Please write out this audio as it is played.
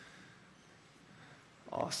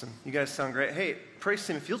Awesome. You guys sound great. Hey, praise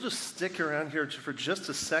team, if you'll just stick around here for just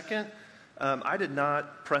a second. I did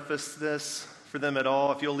not preface this for them at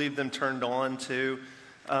all. If you'll leave them turned on too.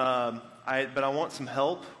 But I want some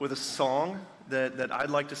help with a song that I'd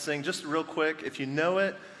like to sing. Just real quick, if you know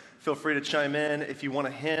it, feel free to chime in. If you want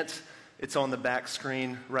a hint, it's on the back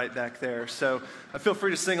screen right back there. So feel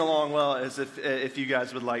free to sing along well as if you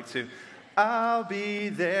guys would like to. I'll be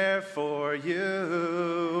there for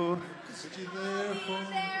you.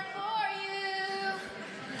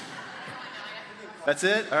 That's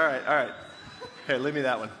it? All right. Here, leave me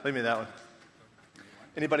that one.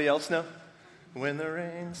 Anybody else know? When the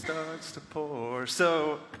rain starts to pour.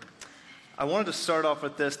 So, I wanted to start off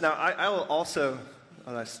with this. Now, I will also...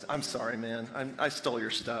 I'm sorry, man. I stole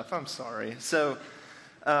your stuff. I'm sorry. So,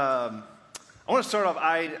 I want to start off...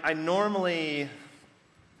 I normally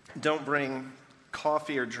don't bring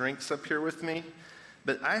coffee or drinks up here with me.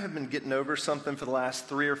 But I have been getting over something for the last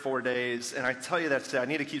 3 or 4 days, and I tell you that today, I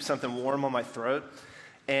need to keep something warm on my throat.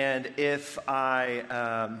 And if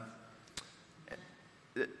I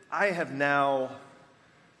have now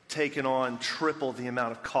taken on triple the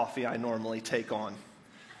amount of coffee I normally take on.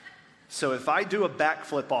 So if I do a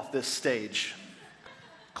backflip off this stage,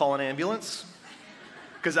 call an ambulance,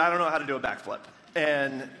 because I don't know how to do a backflip,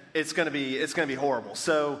 and it's going to be horrible.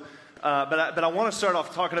 So, but I want to start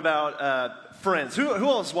off talking about Friends. Who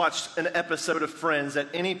else watched an episode of Friends at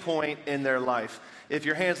any point in their life? If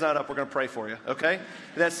your hand's not up, we're going to pray for you, okay?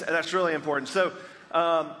 That's really important. So,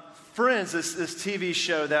 Friends, this TV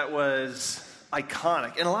show that was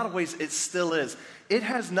iconic. In a lot of ways, it still is. It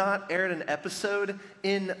has not aired an episode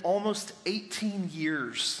in almost 18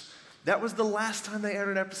 years. That was the last time they aired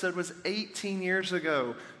an episode was 18 years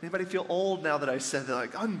ago. Anybody feel old now that I said that?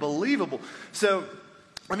 Like, unbelievable. So,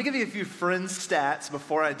 let me give you a few Friends stats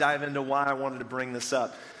before I dive into why I wanted to bring this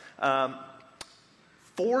up.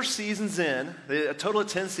 4 seasons in, a total of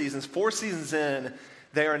 10 seasons, 4 seasons in,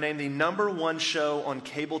 they are named the #1 show on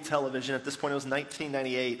cable television. At this point, it was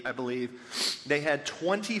 1998, I believe. They had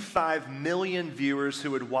 25 million viewers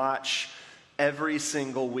who would watch every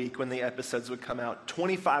single week when the episodes would come out.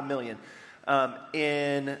 25 million.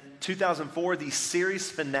 In 2004, the series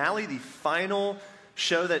finale, the final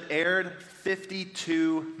show that aired,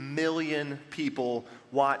 52 million people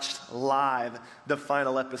watched live the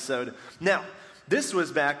final episode. Now, this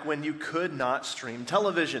was back when you could not stream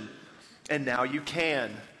television, and now you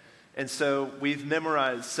can. And so we've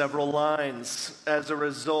memorized several lines as a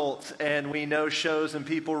result, and we know shows and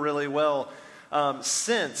people really well.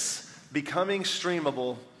 Since becoming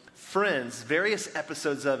streamable, Friends, various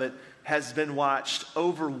episodes of it, has been watched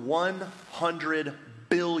over 100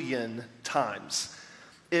 billion times.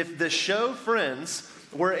 If the show Friends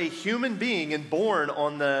were a human being and born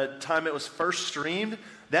on the time it was first streamed,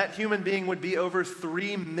 that human being would be over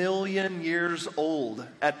 3 million years old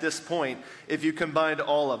at this point if you combined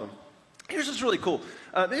all of them. Here's what's really cool.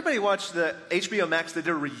 Anybody watch the HBO Max? They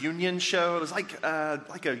did a reunion show. It was like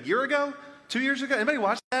a year ago, 2 years ago. Anybody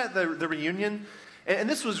watch that, the reunion? And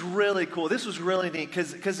this was really cool. This was really neat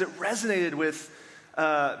because it resonated with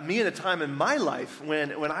me at a time in my life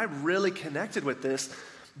when I really connected with this.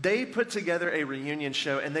 They put together a reunion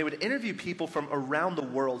show, and they would interview people from around the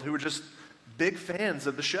world who were just big fans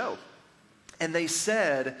of the show. And they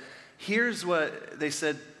said, here's what they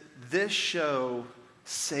said, this show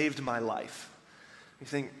saved my life. You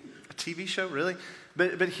think, a TV show, really?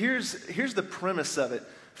 But here's the premise of it.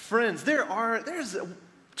 Friends, there's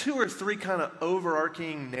 2 or 3 kind of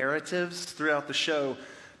overarching narratives throughout the show,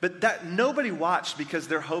 but that nobody watched because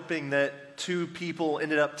they're hoping that 2 people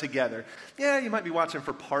ended up together. Yeah, you might be watching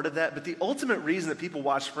for part of that, but the ultimate reason that people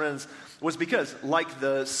watched Friends was because, like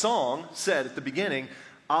the song said at the beginning,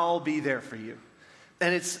 I'll be there for you.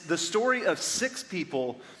 And it's the story of 6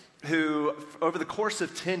 people who, over the course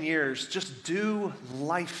of 10 years, just do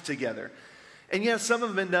life together. And yeah, some of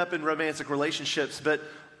them end up in romantic relationships, but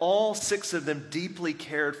all 6 of them deeply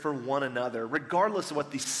cared for one another, regardless of what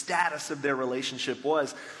the status of their relationship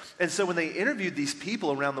was. And so when they interviewed these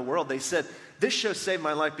people around the world, they said, this show saved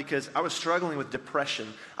my life because I was struggling with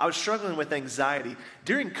depression. I was struggling with anxiety.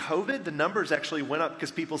 During COVID, the numbers actually went up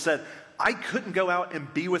because people said, I couldn't go out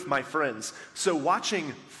and be with my friends. So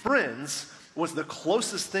watching Friends was the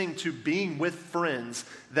closest thing to being with friends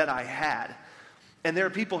that I had. And there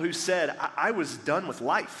are people who said, I was done with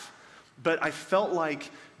life, but I felt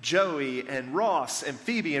like Joey and Ross and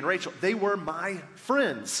Phoebe and Rachel, they were my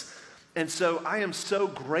friends. And so I am so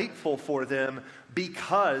grateful for them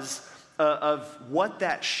because of what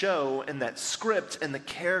that show and that script and the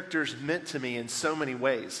characters meant to me in so many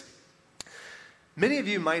ways. Many of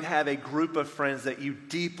you might have a group of friends that you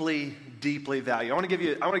deeply, deeply value. I want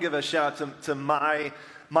to give a shout out to my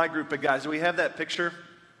group of guys. Do we have that picture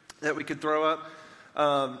that we could throw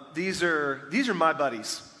up? These are my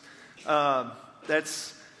buddies.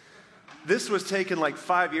 This was taken like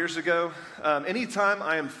 5 years ago. Anytime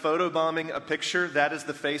I am photobombing a picture, that is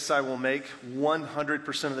the face I will make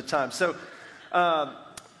 100% of the time. So,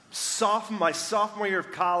 my sophomore year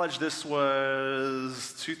of college, this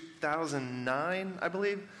was 2009, I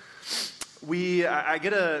believe. We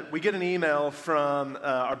get an email from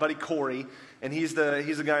our buddy Corey, and he's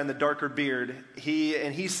the guy in the darker beard.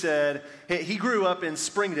 He said he grew up in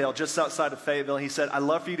Springdale, just outside of Fayetteville. He said, "I'd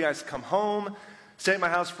love for you guys to come home, stay at my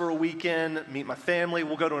house for a weekend, meet my family.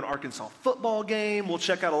 We'll go to an Arkansas football game. We'll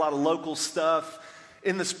check out a lot of local stuff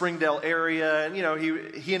in the Springdale area." And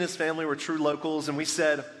he and his family were true locals, and we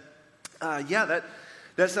said, "Yeah,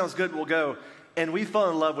 that sounds good. We'll go." And we fell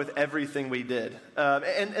in love with everything we did.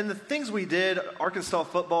 And the things we did, Arkansas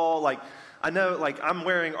football, I know, I'm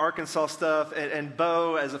wearing Arkansas stuff, and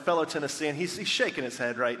Bo, as a fellow Tennessean, he's shaking his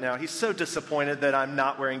head right now. He's so disappointed that I'm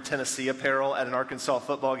not wearing Tennessee apparel at an Arkansas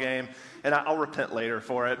football game, and I'll repent later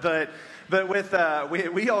for it. But with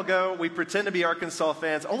we all go, we pretend to be Arkansas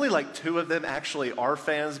fans. Only 2 of them actually are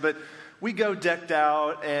fans, but we go decked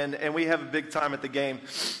out, and we have a big time at the game.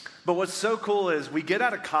 But what's so cool is we get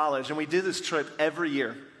out of college, and we do this trip every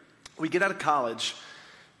year. We get out of college,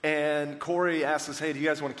 and Corey asks us, "Hey, do you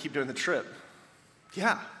guys want to keep doing the trip?"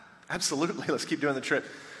 Yeah, absolutely. Let's keep doing the trip.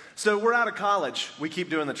 So we're out of college. We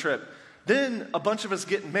keep doing the trip. Then a bunch of us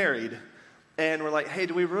get married, and we're like, "Hey,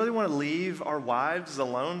 do we really want to leave our wives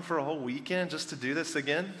alone for a whole weekend just to do this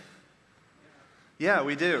again?" Yeah,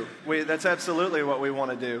 we do. That's absolutely what we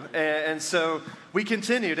want to do. And so we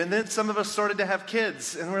continued, and then some of us started to have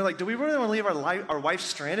kids, and we're like, "Do we really want to leave our wife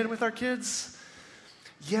stranded with our kids?"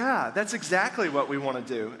 Yeah, that's exactly what we want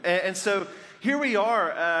to do. And so here we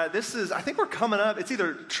are. I think we're coming up. It's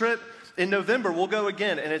either trip in November, we'll go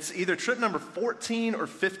again, and it's either trip number 14 or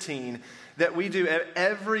 15 that we do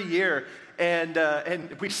every year.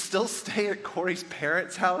 And we still stay at Corey's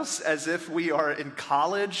parents' house as if we are in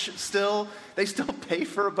college still. They still pay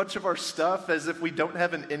for a bunch of our stuff as if we don't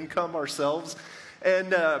have an income ourselves.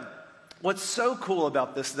 And what's so cool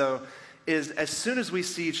about this, though, is as soon as we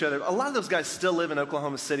see each other, a lot of those guys still live in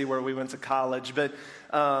Oklahoma City where we went to college, but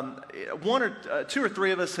 2 or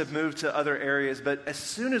 3 of us have moved to other areas. But as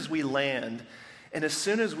soon as we land and as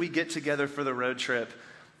soon as we get together for the road trip,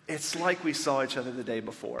 it's like we saw each other the day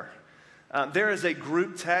before. There is a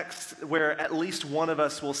group text where at least one of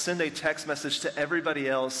us will send a text message to everybody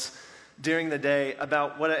else during the day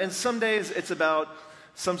about and some days it's about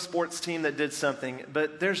some sports team that did something,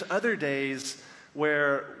 but there's other days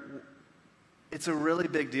where it's a really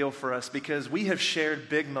big deal for us because we have shared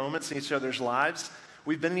big moments in each other's lives.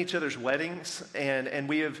 We've been in each other's weddings, and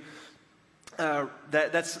we have,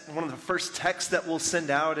 that's one of the first texts that we'll send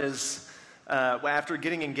out is, after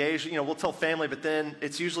getting engaged, we'll tell family, but then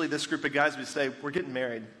it's usually this group of guys we say, "We're getting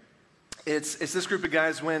married." It's this group of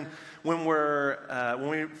guys when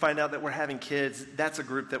we find out that we're having kids, that's a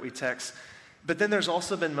group that we text. But then there's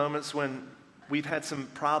also been moments when we've had some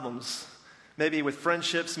problems, maybe with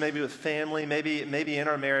friendships, maybe with family, maybe in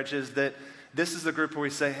our marriages, that this is the group where we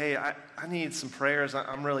say, "Hey, I need some prayers.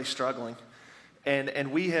 I'm really struggling."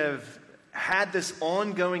 And we have had this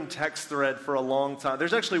ongoing text thread for a long time.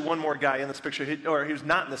 There's actually one more guy in this picture, who's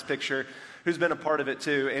not in this picture, who's been a part of it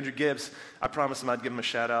too, Andrew Gibbs. I promised him I'd give him a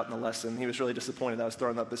shout out in the lesson. He was really disappointed that I was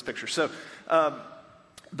throwing up this picture. So,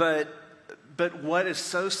 but what is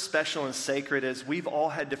so special and sacred is we've all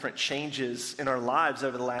had different changes in our lives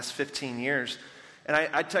over the last 15 years. And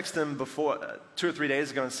I texted him before 2 or 3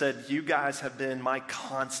 days ago and said, "You guys have been my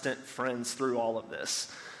constant friends through all of this."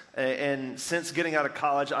 And since getting out of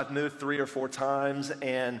college, I've moved 3 or 4 times,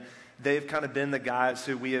 and they've kind of been the guys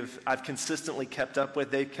who I've consistently kept up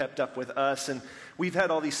with. They've kept up with us, and we've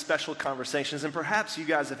had all these special conversations, and perhaps you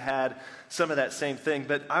guys have had some of that same thing.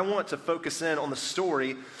 But I want to focus in on the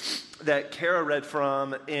story that Kara read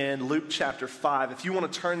from in Luke chapter 5. If you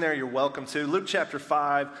want to turn there, you're welcome to. Luke chapter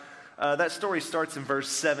 5, that story starts in verse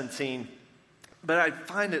 17. But I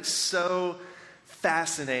find it so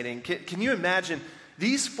fascinating. Can you imagine?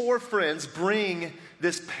 These 4 friends bring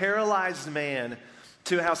this paralyzed man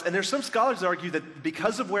to a house. And there's some scholars that argue that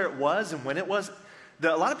because of where it was and when it was,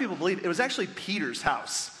 a lot of people believe it was actually Peter's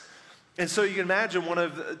house. And so you can imagine one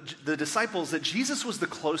of the disciples that Jesus was the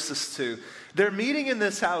closest to. They're meeting in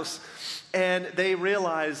this house, and they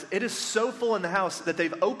realize it is so full in the house that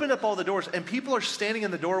they've opened up all the doors, and people are standing in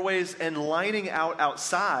the doorways and lining out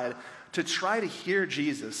outside to try to hear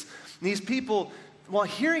Jesus. And these people, while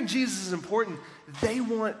hearing Jesus is important, they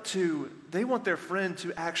want their friend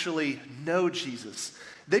to actually know Jesus.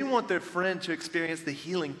 They want their friend to experience the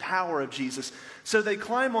healing power of Jesus. So they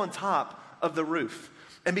climb on top of the roof.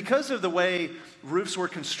 And because of the way roofs were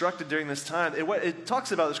constructed during this time, it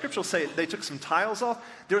talks about, the scripture will say they took some tiles off.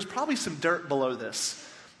 There was probably some dirt below this.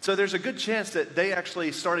 So there's a good chance that they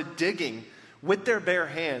actually started digging with their bare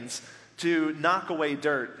hands to knock away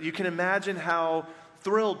dirt. You can imagine how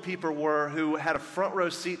thrilled people were who had a front row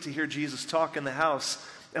seat to hear Jesus talk in the house,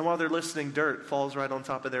 and while they're listening, dirt falls right on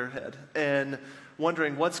top of their head, and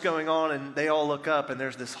wondering what's going on, and they all look up, and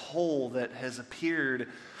there's this hole that has appeared,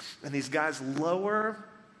 and these guys lower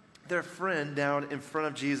their friend down in front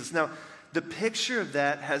of Jesus. Now, the picture of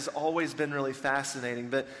that has always been really fascinating,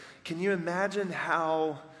 but can you imagine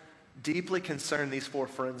how deeply concerned these four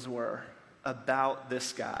friends were about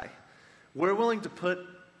this guy? We're willing to put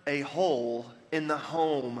a hole in the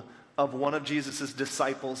home of one of Jesus'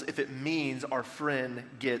 disciples if it means our friend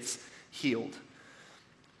gets healed.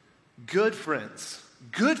 Good friends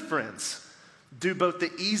do both the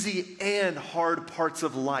easy and hard parts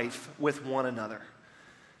of life with one another.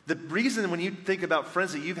 The reason when you think about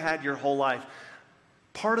friends that you've had your whole life,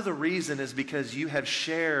 part of the reason is because you have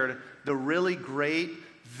shared the really great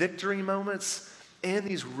victory moments and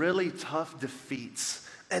these really tough defeats.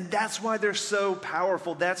 And that's why they're so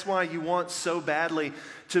powerful. That's why you want so badly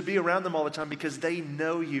to be around them all the time, because they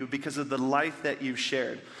know you because of the life that you've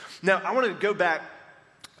shared. Now, I want to go back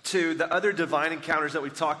to the other divine encounters that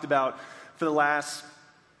we've talked about for the last,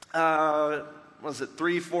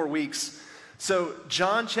 3-4 weeks. So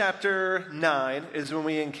John chapter 9 is when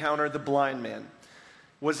we encounter the blind man.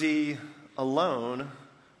 Was he alone,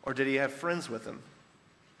 or did he have friends with him?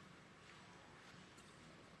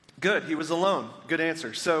 Good, he was alone. Good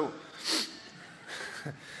answer. So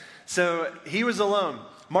he was alone.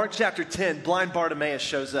 Mark chapter 10, blind Bartimaeus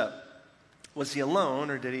shows up. Was he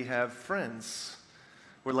alone, or did he have friends?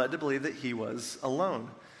 We're led to believe that he was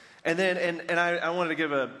alone. And then, and I wanted to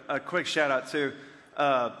give a quick shout out to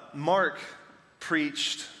Mark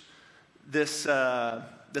preached this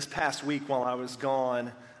past week while I was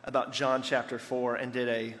gone about John chapter 4 and did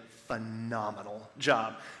a phenomenal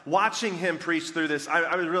job. Watching him preach through this,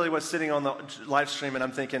 I really was sitting on the live stream and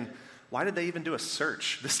I'm thinking, why did they even do a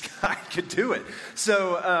search? This guy could do it.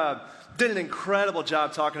 So did an incredible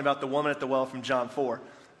job talking about the woman at the well from John 4.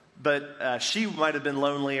 But she might have been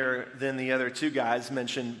lonelier than the other two guys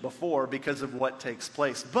mentioned before because of what takes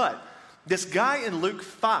place. But this guy in Luke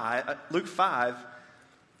 5,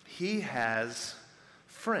 he has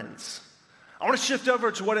friends. I want to shift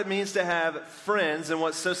over to what it means to have friends and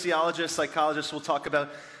what sociologists, psychologists will talk about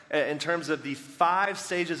in terms of the 5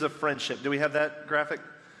 stages of friendship. Do we have that graphic?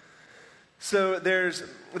 So there's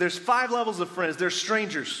 5 levels of friends. There's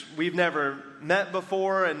strangers we've never met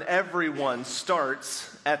before, and everyone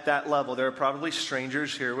starts at that level. There are probably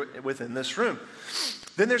strangers here within this room.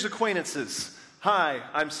 Then there's acquaintances. Hi,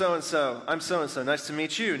 I'm so-and-so. I'm so-and-so. Nice to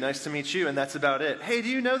meet you. Nice to meet you. And that's about it. Hey, do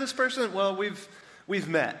you know this person? Well, we've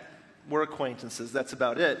met. We're acquaintances. That's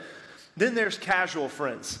about it. Then there's casual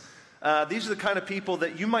friends. These are the kind of people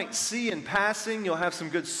that you might see in passing. You'll have some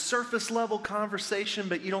good surface level conversation,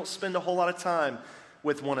 but you don't spend a whole lot of time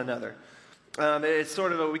with one another. It's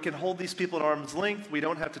sort of we can hold these people at arm's length. We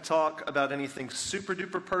don't have to talk about anything super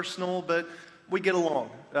duper personal, but we get along.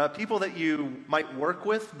 People that you might work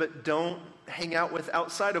with but don't hang out with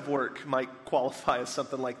outside of work might qualify as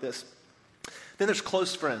something like this. Then there's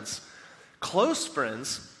close friends. Close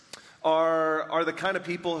friends are the kind of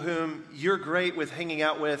people whom you're great with hanging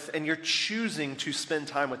out with, and you're choosing to spend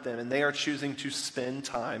time with them, and they are choosing to spend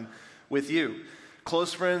time with you.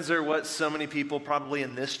 Close friends are what so many people probably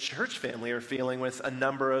in this church family are feeling with a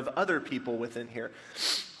number of other people within here.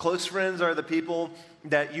 Close friends are the people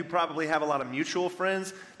that you probably have a lot of mutual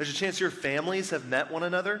friends. There's a chance your families have met one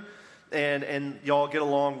another, and y'all get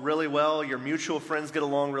along really well. Your mutual friends get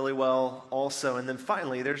along really well also. And then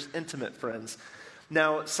finally, there's intimate friends.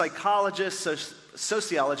 Now, psychologists,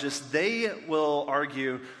 sociologists, they will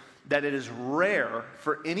argue that it is rare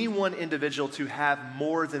for any one individual to have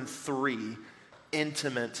more than 3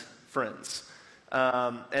 intimate friends.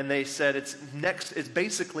 And they said it's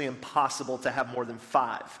basically impossible to have more than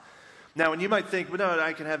 5. Now, and you might think, well, no,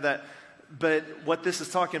 I can have that. But what this is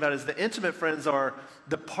talking about is the intimate friends are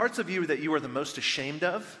the parts of you that you are the most ashamed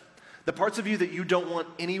of, the parts of you that you don't want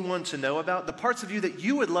anyone to know about, the parts of you that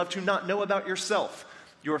you would love to not know about yourself.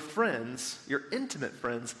 Your friends, your intimate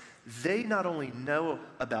friends, they not only know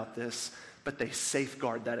about this, but they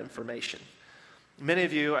safeguard that information. Many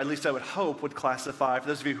of you, at least I would hope, would classify, for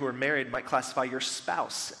those of you who are married, might classify your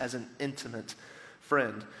spouse as an intimate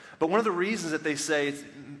friend. But one of the reasons that they say it's,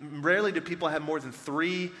 rarely do people have more than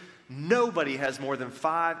 3, nobody has more than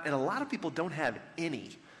 5, and a lot of people don't have any.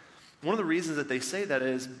 One of the reasons that they say that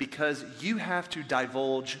is because you have to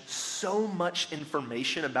divulge so much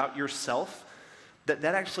information about yourself that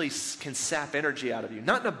actually can sap energy out of you.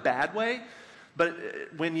 Not in a bad way, but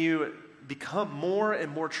when you become more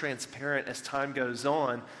and more transparent as time goes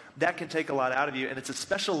on, that can take a lot out of you, and it's a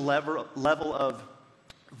special level of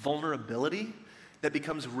vulnerability that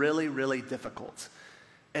becomes really, really difficult.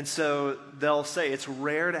 And so they'll say it's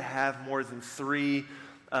rare to have more than 3.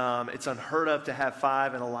 It's unheard of to have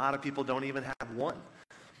 5, and a lot of people don't even have 1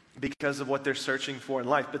 because of what they're searching for in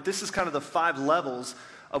life. But this is kind of the 5 levels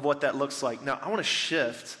of what that looks like. Now, I want to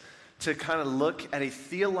shift to kind of look at a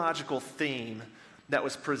theological theme that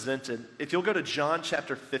was presented. If you'll go to John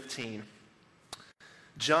chapter 15.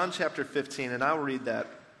 John chapter 15, and I'll read that.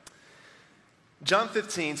 John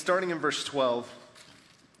 15, starting in verse 12,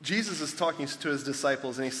 Jesus is talking to his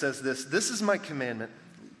disciples, and he says this, "This is my commandment.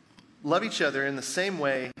 Love each other in the same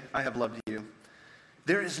way I have loved you.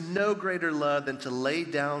 There is no greater love than to lay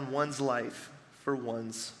down one's life for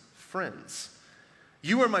one's friends.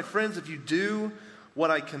 You are my friends if you do what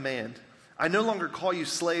I command. I no longer call you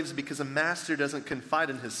slaves because a master doesn't confide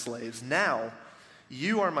in his slaves. Now,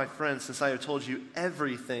 you are my friends since I have told you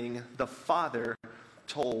everything the Father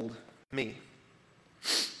told me."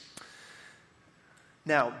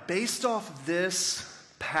 Now, based off this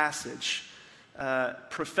passage,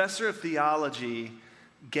 professor of theology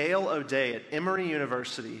Gail O'Day at Emory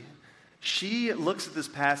University, she looks at this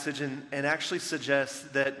passage and actually suggests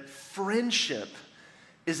that friendship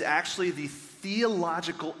is actually the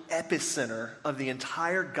theological epicenter of the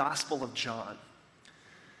entire Gospel of John.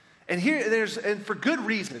 And and for good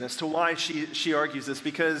reason as to why she argues this,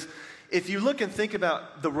 because if you look and think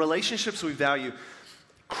about the relationships we value,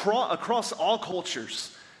 across all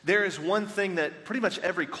cultures, there is one thing that pretty much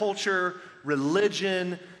every culture,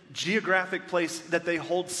 religion, geographic place that they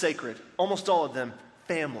hold sacred, almost all of them,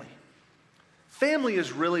 family. Family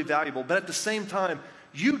is really valuable, but at the same time,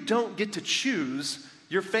 you don't get to choose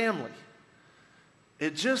your family.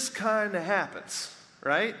 It just kind of happens,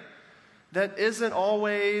 right? That isn't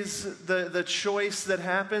always the choice that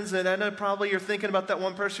happens, and I know probably you're thinking about that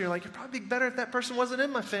one person, you're like, it'd probably be better if that person wasn't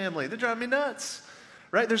in my family. They're driving me nuts.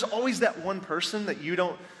 Right? There's always that one person that you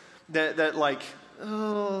don't, that like,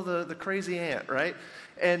 oh, the crazy aunt, right?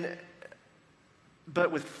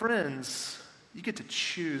 But with friends, you get to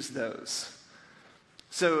choose those.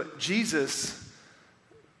 So Jesus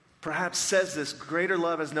perhaps says this, greater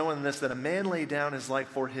love has no one than this, that a man lay down his life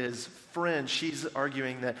for his friend. She's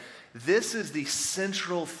arguing that this is the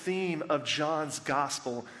central theme of John's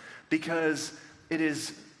gospel, because it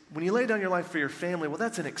is, when you lay down your life for your family, well,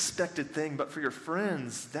 that's an expected thing, but for your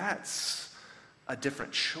friends, that's a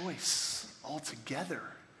different choice altogether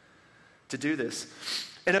to do this.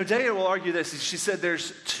 And O'Day will argue this. She said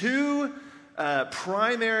there's 2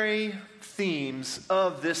 primary themes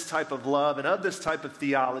of this type of love and of this type of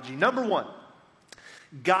theology. Number 1,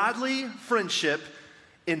 godly friendship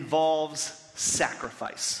involves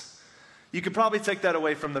sacrifice. You could probably take that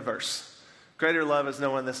away from the verse. Greater love has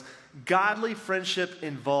no one than this. Godly friendship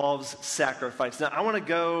involves sacrifice. Now, I want to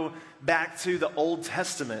go back to the Old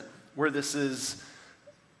Testament where this is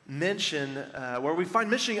mentioned, where we find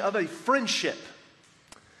mention of a friendship.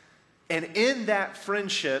 And in that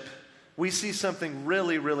friendship, we see something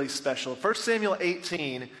really, really special. 1 Samuel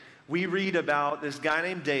 18, we read about this guy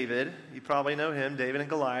named David. You probably know him, David and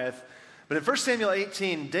Goliath. But in 1 Samuel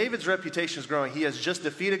 18, David's reputation is growing. He has just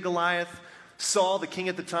defeated Goliath. Saul, the king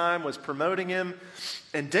at the time, was promoting him.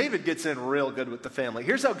 And David gets in real good with the family.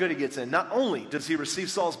 Here's how good he gets in. Not only does he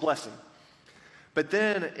receive Saul's blessing, but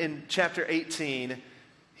then in chapter 18,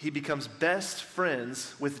 he becomes best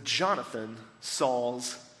friends with Jonathan,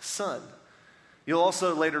 Saul's son. You'll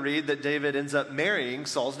also later read that David ends up marrying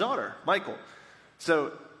Saul's daughter, Michal.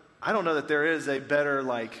 So I don't know that there is a better,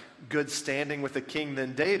 good standing with a king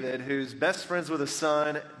than David, who's best friends with a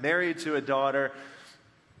son, married to a daughter,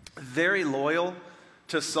 very loyal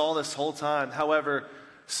to Saul this whole time. However,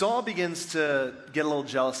 Saul begins to get a little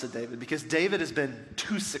jealous of David because David has been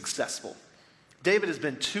too successful. David has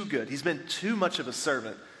been too good. He's been too much of a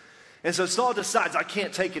servant. And so Saul decides, I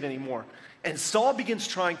can't take it anymore. And Saul begins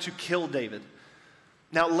trying to kill David.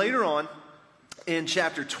 Now, later on in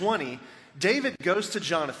chapter 20, David goes to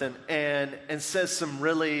Jonathan and says something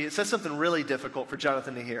really difficult for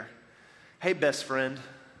Jonathan to hear. Hey, best friend,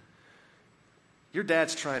 your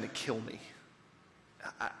dad's trying to kill me.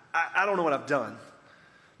 I don't know what I've done,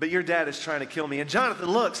 but your dad is trying to kill me. And Jonathan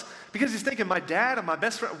looks, because he's thinking, my dad and my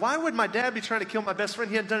best friend, why would my dad be trying to kill my best friend?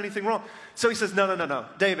 He hadn't done anything wrong. So he says, no,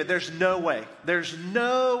 David, there's no way. There's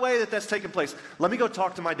no way that that's taking place. Let me go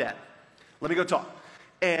talk to my dad. Let me go talk.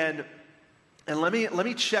 And let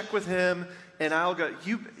me check with him, and I'll go,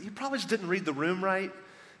 you probably just didn't read the room right.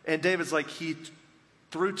 And David's like, he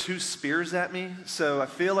threw 2 spears at me, so I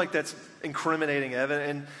feel like that's incriminating evidence.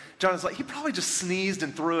 And Jonathan's like, he probably just sneezed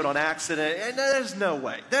and threw it on accident. And there's no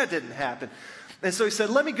way. That didn't happen. And so he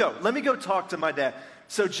said, let me go talk to my dad.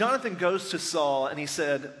 So Jonathan goes to Saul, and he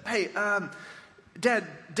said, hey, Dad,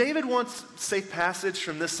 David wants safe passage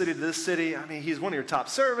from this city to this city. I mean, he's one of your top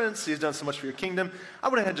servants. He's done so much for your kingdom. I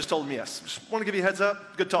went ahead and just told him yes. Just want to give you a heads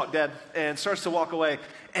up. Good talk, Dad. And starts to walk away.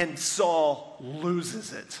 And Saul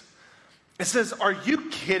loses it. It says, are you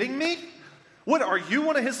kidding me? What, are you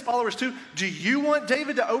one of his followers too? Do you want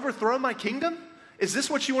David to overthrow my kingdom? Is this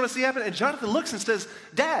what you want to see happen? And Jonathan looks and says,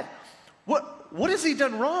 Dad, what has he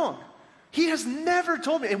done wrong? He has never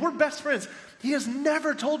told me, and we're best friends, he has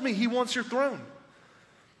never told me he wants your throne.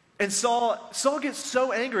 And Saul gets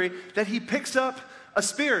so angry that he picks up a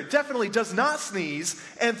spear, definitely does not sneeze,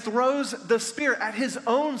 and throws the spear at his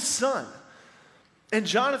own son. And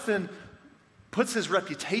Jonathan puts his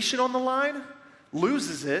reputation on the line,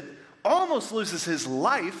 loses it, almost loses his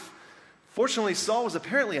life. Fortunately, Saul was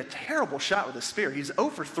apparently a terrible shot with a spear. He's 0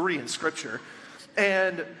 for 3 in Scripture.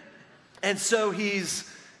 And so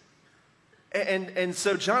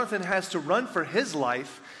so Jonathan has to run for his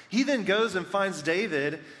life. He then goes and finds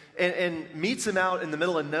David and meets him out in the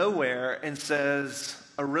middle of nowhere and says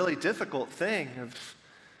a really difficult thing of,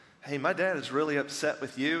 hey, my dad is really upset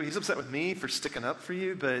with you. He's upset with me for sticking up for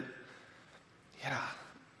you, but yeah,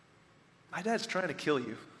 my dad's trying to kill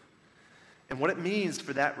you. And what it means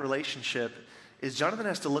for that relationship is Jonathan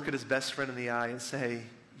has to look at his best friend in the eye and say,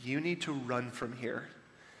 you need to run from here.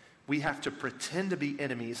 We have to pretend to be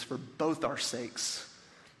enemies for both our sakes,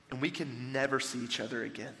 and we can never see each other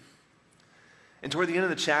again. And toward the end of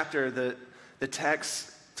the chapter, the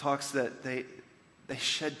text talks that they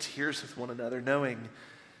shed tears with one another, knowing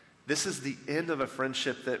this is the end of a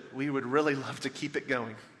friendship that we would really love to keep it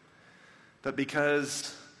going. But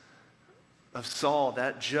because of Saul,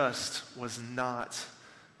 that just was not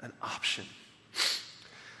an option.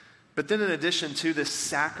 But then in addition to this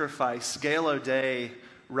sacrifice, Gail O'Day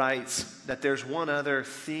writes that there's one other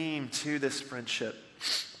theme to this friendship.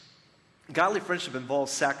 Godly friendship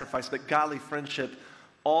involves sacrifice, but godly friendship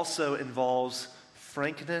also involves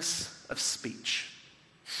frankness of speech.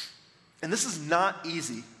 And this is not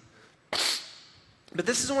easy. But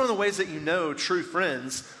this is one of the ways that you know true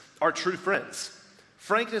friends are true friends.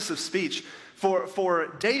 Frankness of speech.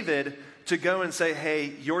 For David to go and say,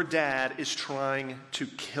 hey, your dad is trying to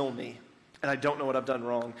kill me, and I don't know what I've done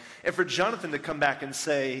wrong. And for Jonathan to come back and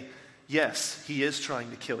say, yes, he is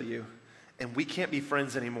trying to kill you, and we can't be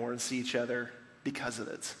friends anymore and see each other because of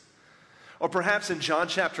it. Or perhaps in John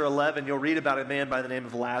chapter 11, you'll read about a man by the name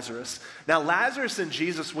of Lazarus. Now, Lazarus and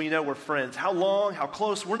Jesus, we know, were friends. How long, how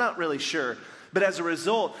close, we're not really sure. But as a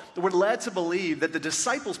result, we're led to believe that the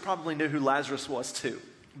disciples probably knew who Lazarus was too,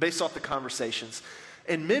 based off the conversations.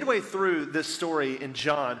 And midway through this story in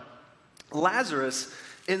John, Lazarus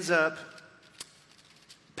ends up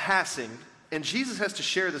passing, and Jesus has to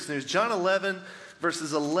share this news. John 11,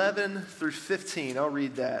 verses 11 through 15, I'll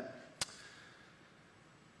read that.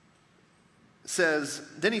 It says,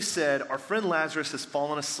 then he said, our friend Lazarus has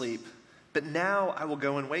fallen asleep, but now I will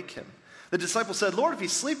go and wake him. The disciples said, Lord, if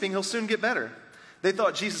he's sleeping, he'll soon get better. They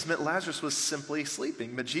thought Jesus meant Lazarus was simply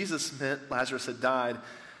sleeping, but Jesus meant Lazarus had died.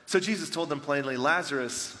 So Jesus told them plainly,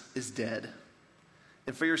 Lazarus is dead.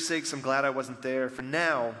 And for your sakes, I'm glad I wasn't there, for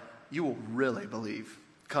now you will really believe.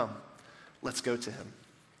 Come, let's go to him.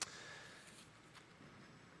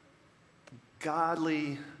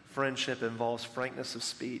 Godly friendship involves frankness of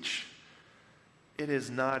speech. It is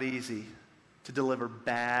not easy to deliver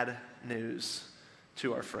bad news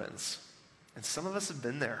to our friends. And some of us have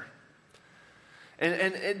been there.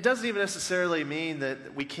 And it doesn't even necessarily mean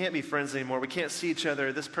that we can't be friends anymore. We can't see each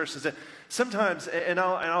other. This person's dead. Sometimes, and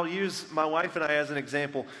I'll use my wife and I as an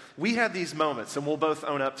example. We have these moments, and we'll both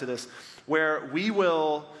own up to this, where we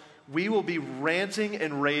will be ranting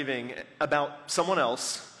and raving about someone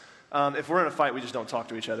else. If we're in a fight, we just don't talk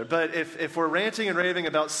to each other. But if we're ranting and raving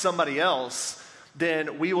about somebody else,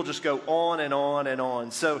 then we will just go on and on and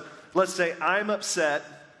on. So let's say I'm upset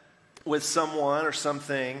with someone or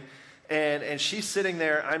something, and she's sitting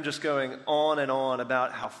there, I'm just going on and on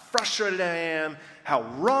about how frustrated I am, how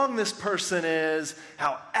wrong this person is,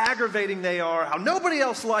 how aggravating they are, how nobody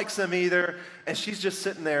else likes them either, and she's just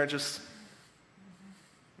sitting there just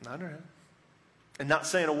nodding her head. and not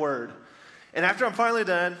saying a word. And after I'm finally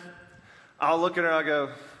done, I'll look at her and I'll go,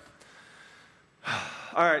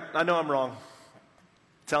 all right, I know I'm wrong.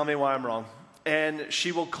 Tell me why I'm wrong. And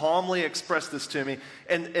she will calmly express this to me.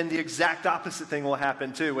 And the exact opposite thing will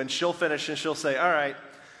happen too. When she'll finish and she'll say, all right,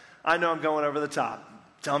 I know I'm going over the top.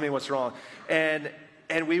 Tell me what's wrong. And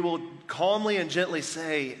we will calmly and gently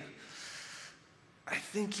say, I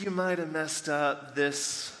think you might have messed up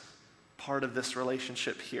this part of this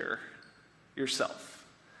relationship here yourself.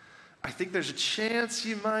 I think there's a chance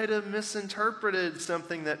you might have misinterpreted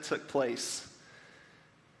something that took place.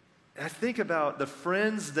 And I think about the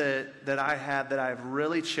friends that I have that I've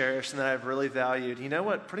really cherished and that I've really valued. You know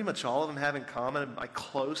what pretty much all of them have in common? My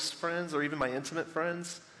close friends or even my intimate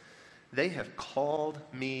friends, they have called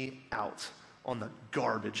me out on the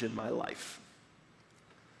garbage in my life.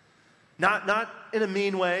 Not in a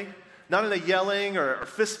mean way, not in a yelling or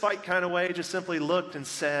fist fight kind of way, just simply looked and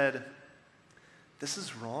said, this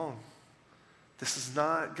is wrong. This is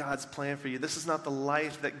not God's plan for you. This is not the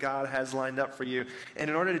life that God has lined up for you. And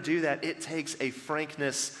in order to do that, it takes a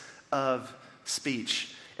frankness of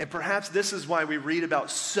speech. And perhaps this is why we read about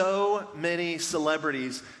so many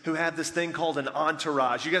celebrities who have this thing called an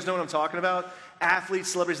entourage. You guys know what I'm talking about? Athletes,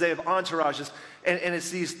 celebrities, they have entourages. And it's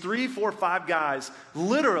these 3, 4, 5 guys,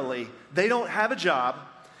 literally, they don't have a job.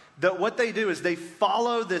 What they do is they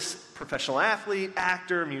follow this professional athlete,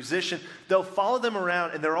 actor, musician. They'll follow them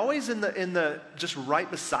around, and they're always in the just right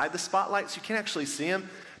beside the spotlight, so you can't actually see them.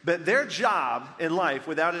 But their job in life,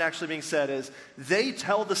 without it actually being said, is they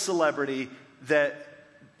tell the celebrity that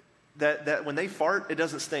when they fart, it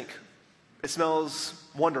doesn't stink. It smells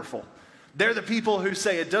wonderful. They're the people who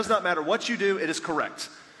say it does not matter what you do, it is correct.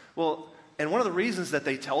 Well, and one of the reasons that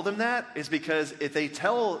they tell them that is because if they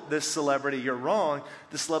tell this celebrity you're wrong,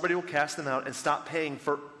 the celebrity will cast them out and stop paying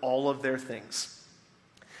for all of their things.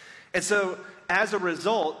 And so as a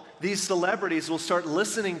result, these celebrities will start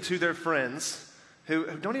listening to their friends who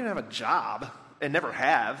don't even have a job and never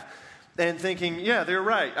have, and thinking, yeah, they're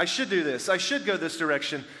right. I should do this. I should go this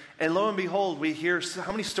direction. And lo and behold, we hear,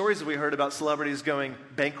 how many stories have we heard about celebrities going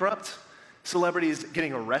bankrupt, celebrities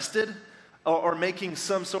getting arrested, or making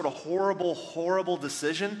some sort of horrible, horrible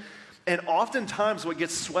decision. And oftentimes what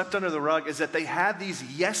gets swept under the rug is that they have these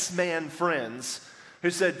yes man friends who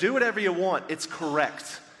said, do whatever you want, it's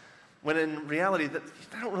correct. When in reality, they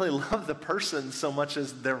don't really love the person so much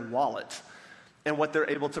as their wallet and what they're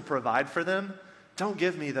able to provide for them. Don't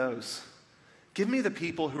give me those. Give me the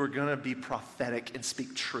people who are going to be prophetic and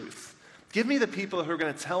speak truth. Give me the people who are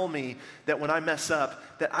going to tell me that when I mess up,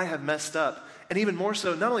 that I have messed up. And even more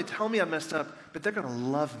so, not only tell me I messed up, but they're going to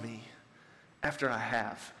love me after I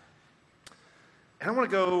have. And I want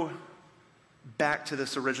to go back to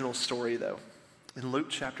this original story, though, in Luke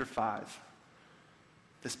chapter 5.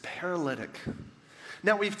 This paralytic.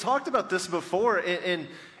 Now, we've talked about this before in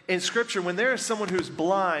Scripture. When there is someone who's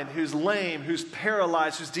blind, who's lame, who's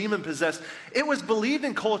paralyzed, who's demon-possessed, it was believed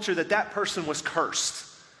in culture that that person was cursed.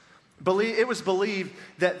 It was believed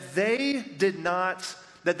that they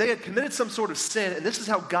had committed some sort of sin, and this is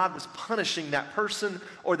how God was punishing that person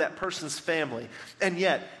or that person's family. And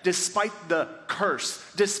yet, despite the curse,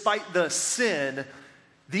 despite the sin,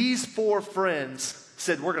 these 4 friends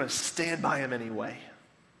said, we're going to stand by him anyway.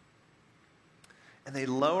 And they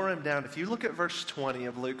lower him down. If you look at verse 20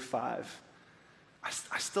 of Luke 5,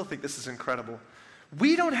 I still think this is incredible.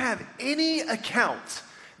 We don't have any account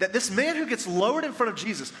that this man who gets lowered in front of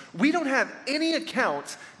Jesus, we don't have any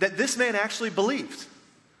account that this man actually believed.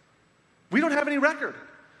 We don't have any record.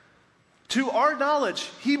 To our knowledge,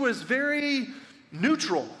 he was very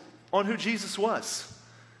neutral on who Jesus was.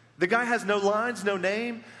 The guy has no lines, no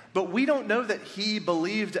name, but we don't know that he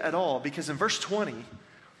believed at all, because in verse 20,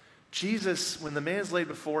 Jesus, when the man's laid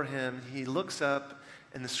before him, he looks up,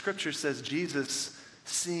 and the scripture says Jesus,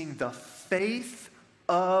 seeing the faith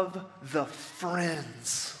of the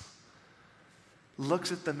friends,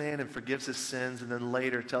 looks at the man and forgives his sins, and then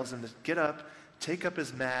later tells him to get up, take up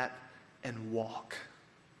his mat, and walk.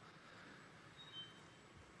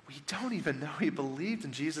 We don't even know he believed,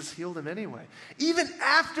 and Jesus healed him anyway. Even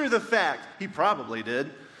after the fact, he probably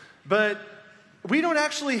did, but we don't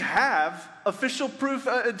actually have official proof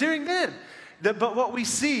during then. But what we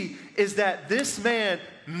see is that this man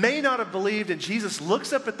may not have believed, and Jesus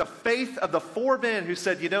looks up at the faith of the 4 men who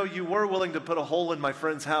said, you know, you were willing to put a hole in my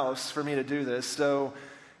friend's house for me to do this, so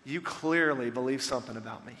you clearly believe something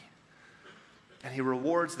about me. And he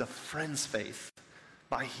rewards the friend's faith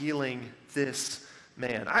by healing this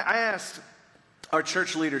man. I asked our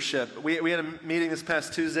church leadership, we had a meeting this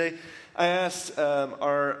past Tuesday. I asked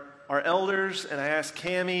our elders, and I asked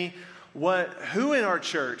Cammie, who in our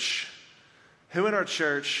church, who in our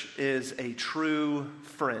church is a true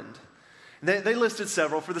friend? They listed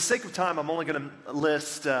several. For the sake of time, I'm only going to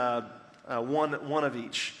list one of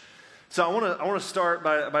each. So I want to start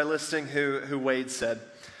by listing who Wade said.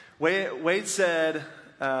 Wade said,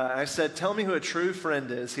 I said, tell me who a true friend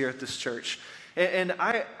is here at this church. And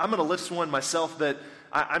I'm going to list one myself, but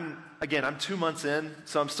I'm 2 months in,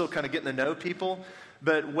 so I'm still kind of getting to know people.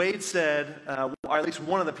 But Wade said, or at least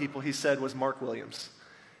one of the people he said was Mark Williams.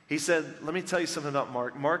 He said, let me tell you something about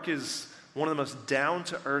Mark. Mark is one of the most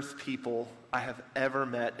down-to-earth people I have ever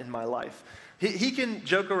met in my life. He can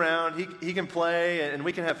joke around, he can play, and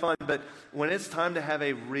we can have fun, but when it's time to have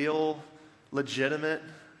a real, legitimate,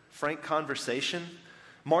 frank conversation,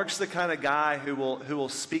 Mark's the kind of guy who will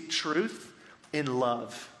speak truth in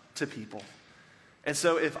love to people. And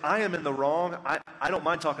so if I am in the wrong, I don't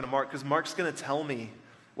mind talking to Mark, because Mark's going to tell me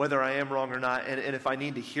whether I am wrong or not, and if I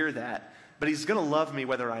need to hear that. But he's going to love me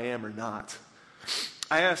whether I am or not.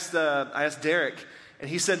 I asked Derek, and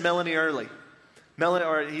he said Melanie Early.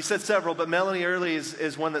 He said several, but Melanie Early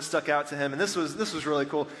is one that stuck out to him, and this was really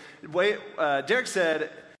cool. Derek said,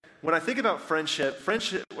 when I think about friendship,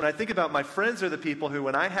 when I think about my friends are the people who,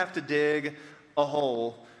 when I have to dig a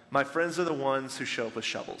hole, my friends are the ones who show up with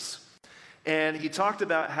shovels. And he talked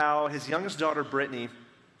about how his youngest daughter, Brittany,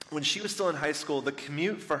 when she was still in high school, the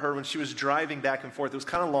commute for her when she was driving back and forth, it was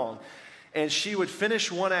kind of long. And she would finish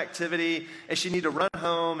one activity, and she'd need to run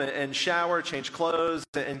home and shower, change clothes,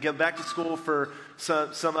 and get back to school for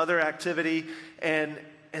some other activity. And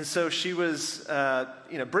so she was,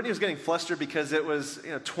 Brittany was getting flustered because it was,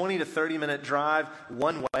 20 to 30 minute drive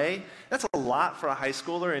one way. That's a lot for a high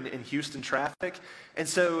schooler in Houston traffic. And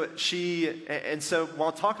so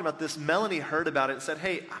while talking about this, Melanie heard about it and said,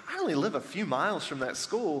 hey, I only live a few miles from that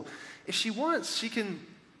school. If she wants, she can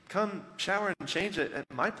come shower and change it at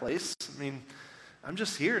my place. I mean, I'm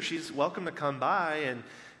just here. She's welcome to come by. And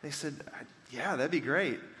they said, yeah, that'd be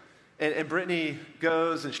great. And Brittany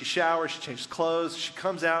goes and she showers, she changes clothes, she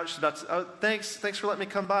comes out, she's about to, thanks for letting me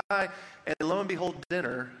come by. And lo and behold,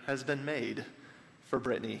 dinner has been made for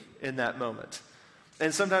Brittany in that moment.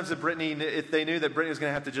 And sometimes if they knew that Brittany was going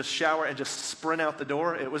to have to just shower and just sprint out the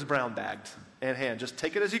door, it was brown bagged in hand. Just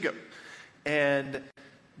take it as you go. And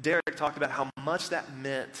Derek talked about how much that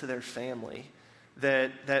meant to their family,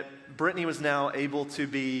 that Brittany was now able to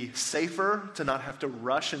be safer, to not have to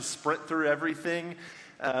rush and sprint through everything.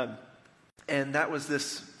 And that was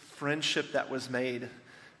this friendship that was made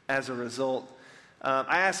as a result.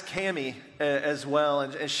 I asked Cammie as well,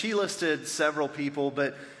 and she listed several people,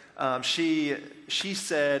 but she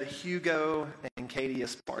said Hugo and Katie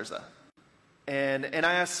Esparza. And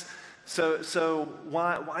I asked, so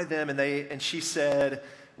why them? And she said,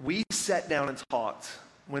 we sat down and talked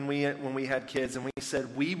when we had kids, and we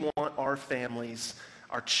said we want our families,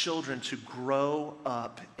 our children, to grow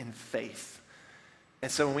up in faith.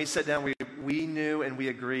 And so when we sat down, we knew and we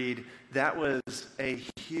agreed that was a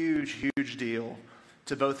huge, huge deal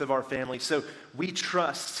to both of our families. So we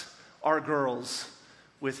trust our girls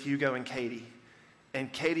with Hugo and Katie.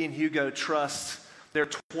 And Katie and Hugo trust their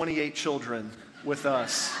 28 children with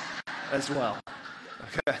us as well.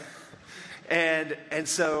 Okay. And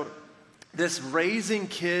so this raising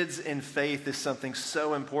kids in faith is something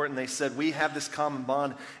so important. They said, we have this common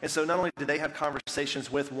bond. And so not only do they have conversations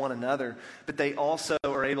with one another, but they also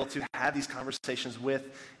are able to have these conversations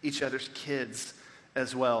with each other's kids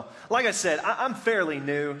as well. Like I said, I'm fairly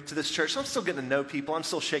new to this church, so I'm still getting to know people. I'm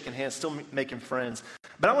still shaking hands, still making friends.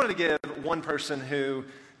 But I wanted to give one person who,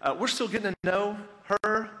 we're still getting to know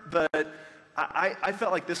her, but I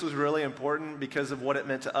felt like this was really important because of what it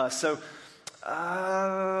meant to us. So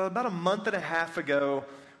about a month and a half ago,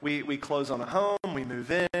 we close on a home, we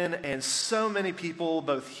move in, and so many people,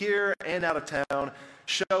 both here and out of town,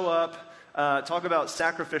 show up, talk about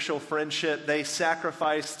sacrificial friendship. They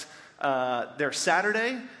sacrificed their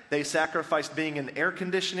Saturday. They sacrificed being in air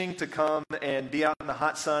conditioning to come and be out in the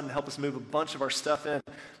hot sun and help us move a bunch of our stuff in.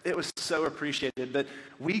 It was so appreciated. But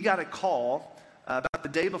we got a call about the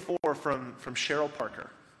day before from Cheryl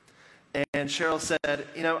Parker. And Cheryl said,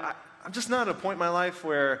 I'm just not at a point in my life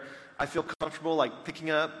where I feel comfortable like picking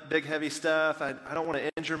up big, heavy stuff. I don't want to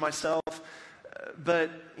injure myself. But,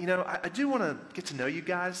 I do want to get to know you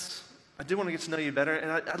guys. I do want to get to know you better,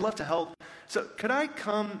 and I'd love to help. So could I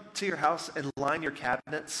come to your house and line your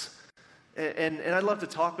cabinets? And I'd love to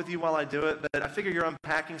talk with you while I do it, but I figure you're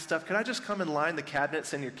unpacking stuff. Could I just come and line the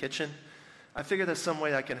cabinets in your kitchen? I figure there's some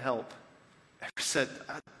way I can help. I said,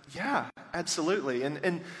 yeah, absolutely.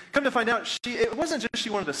 And come to find out, it wasn't just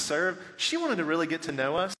she wanted to serve. She wanted to really get to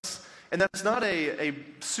know us And that's not a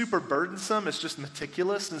super burdensome, it's just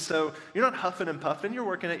meticulous. And so you're not huffing and puffing, you're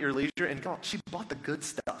working at your leisure. And God, she bought the good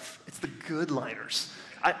stuff. It's the good liners.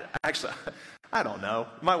 I don't know.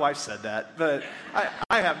 My wife said that, but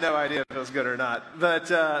I have no idea if it was good or not.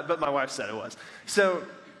 But my wife said it was. So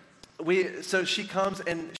she comes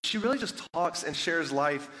and she really just talks and shares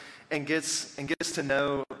life and gets to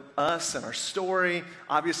know us and our story.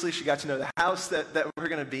 Obviously, she got to know the house that we're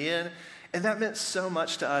going to be in. And that meant so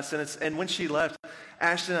much to us. And when she left,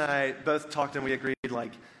 Ashton and I both talked and we agreed,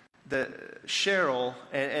 like, that Cheryl,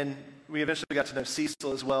 and we eventually got to know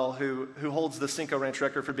Cecil as well, who holds the Cinco Ranch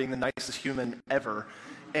record for being the nicest human ever.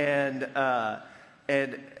 And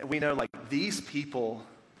we know, like, these people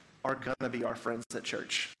are going to be our friends at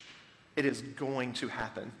church. It is going to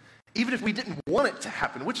happen. Even if we didn't want it to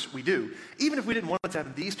happen, which we do, even if we didn't want it to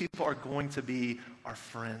happen, these people are going to be our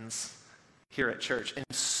friends here at church. And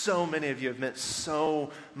so many of you have meant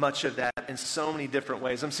so much of that in so many different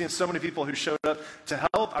ways. I'm seeing so many people who showed up to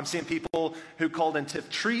help. I'm seeing people who called in tip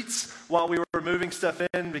treats while we were moving stuff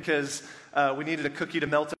in because we needed a cookie to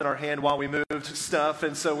melt in our hand while we moved stuff.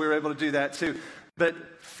 And so we were able to do that too. But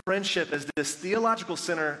friendship as this theological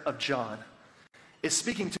center of John is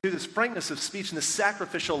speaking to this frankness of speech and this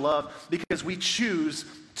sacrificial love because we choose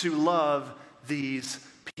to love these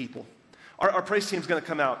people. Our praise team is going to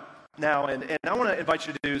come out now, and I want to invite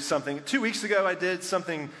you to do something. 2 weeks ago, I did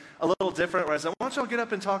something a little different where I said, why don't y'all get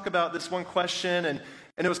up and talk about this one question? And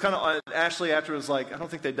it was kind of, Ashley after was like, I don't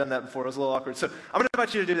think they'd done that before. It was a little awkward. So I'm going to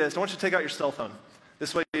invite you to do this. I want you to take out your cell phone.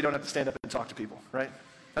 This way you don't have to stand up and talk to people, right?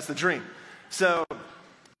 That's the dream. So I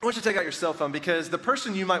want you to take out your cell phone because the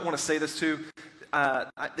person you might want to say this to,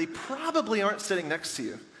 they probably aren't sitting next to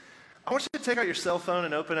you. I want you to take out your cell phone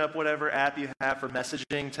and open up whatever app you have for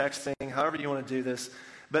messaging, texting, however you want to do this.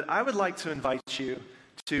 But I would like to invite you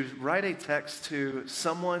to write a text to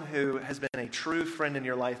someone who has been a true friend in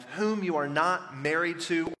your life, whom you are not married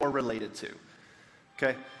to or related to.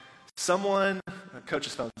 Okay? Someone,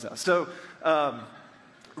 Coach's phone's out. So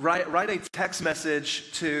write a text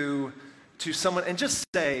message to someone and just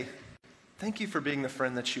say, thank you for being the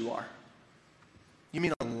friend that you are. You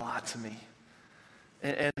mean a lot to me.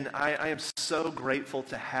 And I am so grateful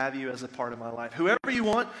to have you as a part of my life. Whoever you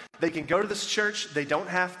want, they can go to this church. They don't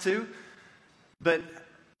have to. But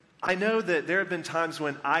I know that there have been times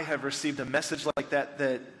when I have received a message like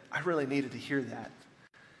that I really needed to hear that.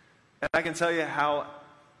 And I can tell you how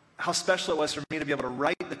special it was for me to be able to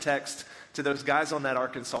write the text to those guys on that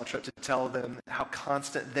Arkansas trip to tell them how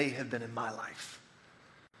constant they have been in my life.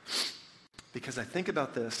 Because I think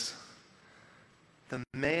about this. The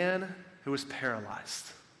man who was paralyzed,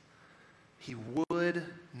 he would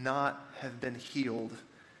not have been healed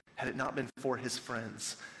had it not been for his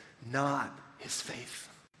friends, not his faith.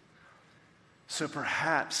 So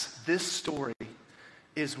perhaps this story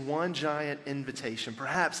is one giant invitation.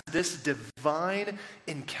 Perhaps this divine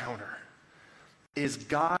encounter is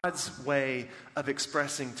God's way of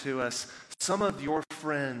expressing to us, some of your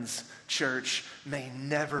friends, church, may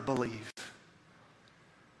never believe.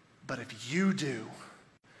 But if you do,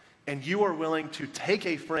 and you are willing to take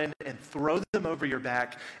a friend and throw them over your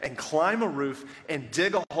back and climb a roof and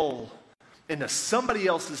dig a hole into somebody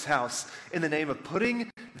else's house in the name of putting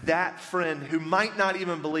that friend who might not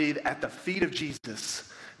even believe at the feet of Jesus,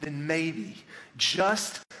 then maybe,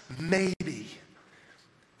 just maybe,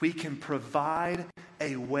 we can provide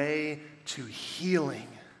a way to healing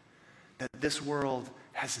that this world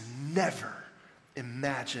has never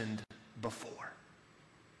imagined before.